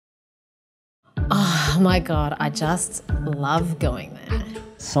my God, I just love going there.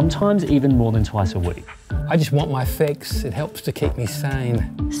 Sometimes even more than twice a week. I just want my fix. It helps to keep me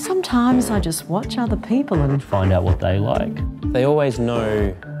sane. Sometimes I just watch other people and Find out what they like. They always know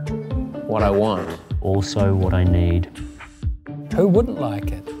what I want. Also what I need. Who wouldn't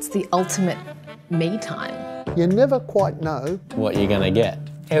like it? It's the ultimate me time. You never quite know. What you're gonna get.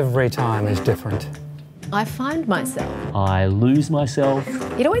 Every time is different. I find myself. I lose myself.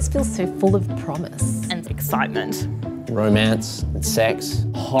 It always feels so full of promise. and excitement, Romance and sex.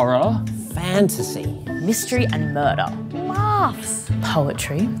 Horror. Fantasy. mystery and murder, laughs,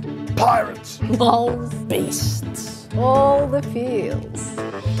 poetry. Pirates. Lols. Beasts. All the feels.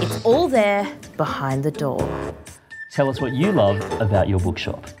 It's all there behind the door. Tell us what you love about your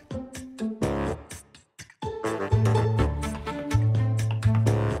bookshop.